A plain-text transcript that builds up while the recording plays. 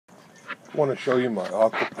I want to show you my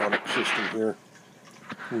aquaponics system here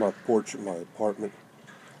in my porch of my apartment.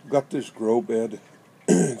 I've got this grow bed.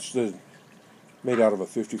 It's made out of a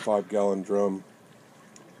 55-gallon drum.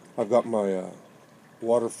 I've got my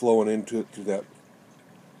water flowing into it through that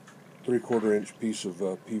 3/4 inch piece of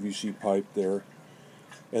PVC pipe there.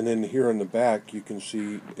 And then here in the back you can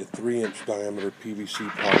see a 3-inch diameter PVC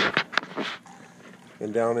pipe.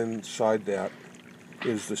 And down inside that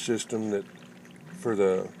is the system that for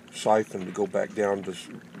the siphon to go back down to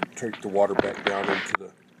take the water back down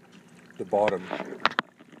into the bottom. I'm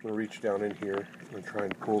going to reach down in here and try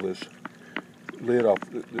and pull this lid off,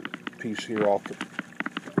 the piece here off the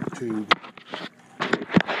tube. Kind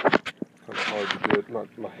of hard to do it.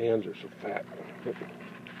 My hands are so fat.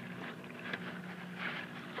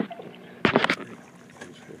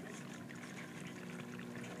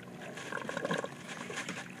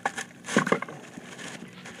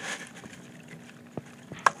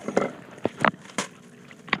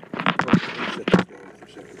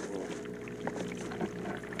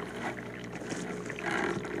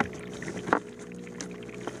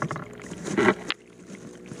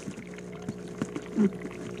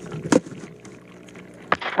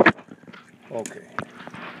 Okay,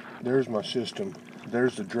 there's my system.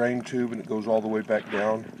 There's the drain tube, and it goes all the way back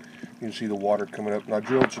down. You can see the water coming up. And I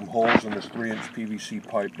drilled some holes in this 3-inch PVC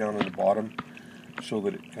pipe down in the bottom so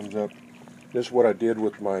that it comes up. This is what I did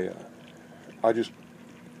with my, I just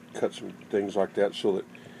cut some things like that so that,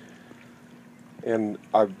 and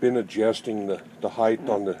I've been adjusting the height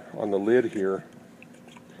on the lid here,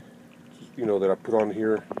 you know, that I put on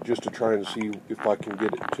here just to try and see if I can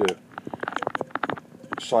get it to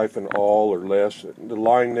siphon all or less. The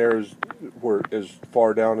line there is where as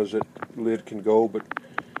far down as it lid can go, but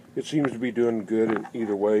it seems to be doing good in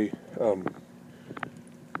either way.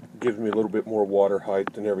 Gives me a little bit more water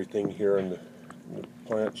height than everything here in the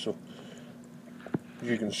plant. So as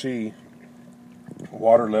you can see,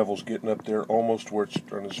 water level's getting up there almost where it's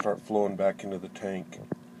going to start flowing back into the tank.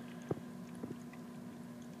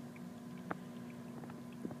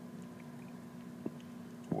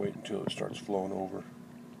 Wait until it starts flowing over.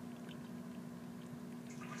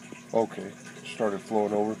 Okay, started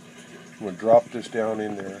flowing over. I'm going to drop this down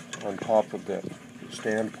in there on top of that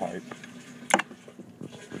standpipe.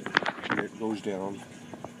 See, it goes down.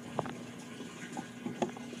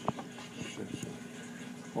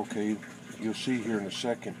 Okay, you'll see here in a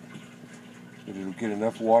second that it'll get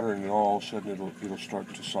enough water, and then all of a sudden it'll start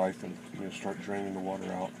to siphon. It'll start draining the water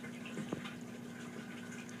out.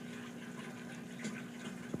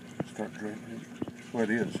 Start draining. Well, it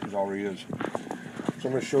is. It already is. So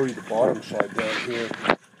I'm going to show you the bottom side down here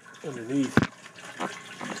underneath.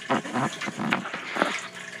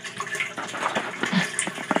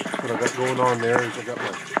 What I got going on there is I got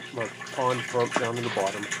my pond pump down in the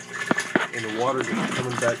bottom, and the water that's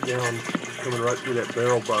coming back down, coming right through that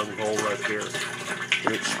barrel bung hole right there.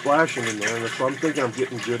 And it's splashing in there, and so I'm thinking I'm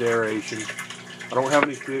getting good aeration. I don't have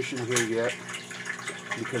any fish in here yet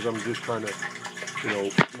because I'm just trying to, you know,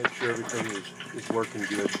 make sure everything is working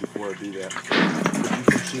good before I do that. But you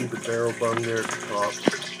can see the barrel bung there at the top,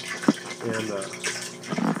 and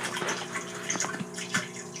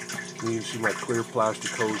you can see my clear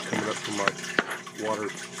plastic hose coming up from my water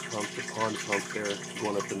pump, the pond pump there,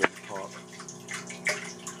 going up into the top.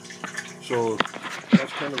 So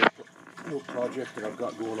that's kind of a little project that I've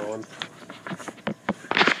got going on.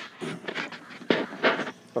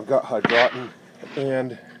 I've got Hydroton,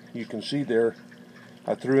 and you can see there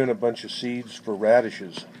I threw in a bunch of seeds for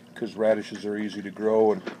radishes, because radishes are easy to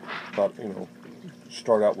grow, and thought, you know,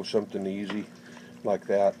 start out with something easy like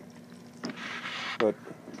that. But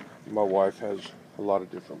my wife has a lot of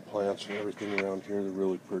different plants and everything around here. They're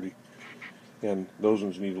really pretty, and those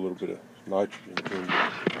ones need a little bit of nitrogen.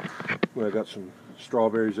 Well, I got some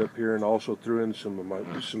strawberries up here, and also threw in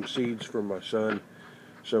some seeds from my son,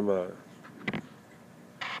 some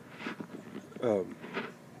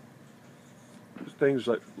things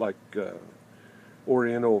like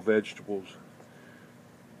Oriental vegetables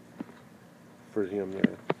for him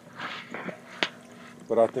there.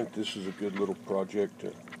 But I think this is a good little project.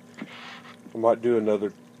 I might do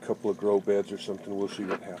another couple of grow beds or something. We'll see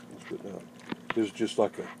what happens. But this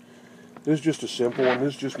is just a simple one.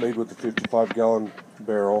 This is just made with a 55-gallon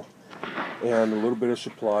barrel and a little bit of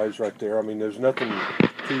supplies right there. I mean, there's nothing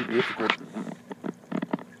too difficult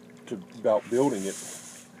about building it.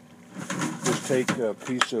 Just take a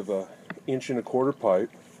piece of 1.25-inch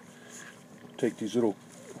pipe, take these little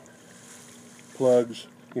plugs,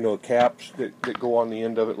 you know, caps that go on the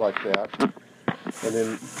end of it like that, and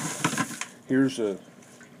then here's a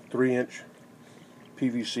 3-inch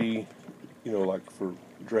PVC, you know, like for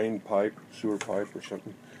drain pipe, sewer pipe or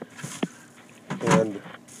something. And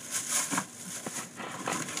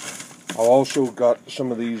I also got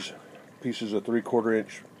some of these pieces of 3/4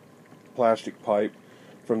 inch plastic pipe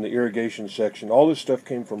from the irrigation section. All this stuff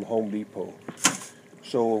came from Home Depot.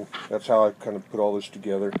 So that's how I kind of put all this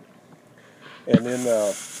together. And then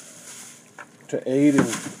to aid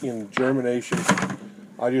in germination,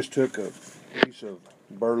 I just took a piece of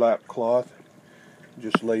burlap cloth,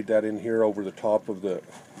 just laid that in here over the top of the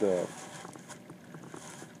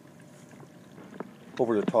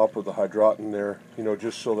hydroton there, you know,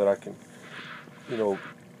 just so that I can, you know,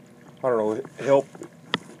 I don't know, help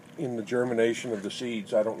in the germination of the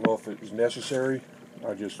seeds. I don't know if it was necessary.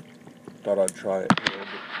 I just thought I'd try it. You know,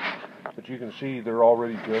 but you can see they're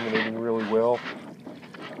already germinating really well,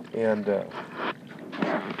 and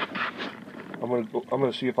I'm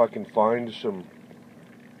gonna see if I can find some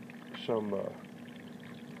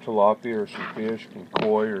tilapia or some fish, some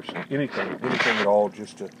koi or anything at all,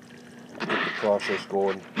 just to get the process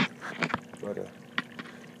going. But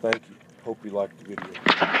thank you. Hope you liked the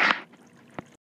video.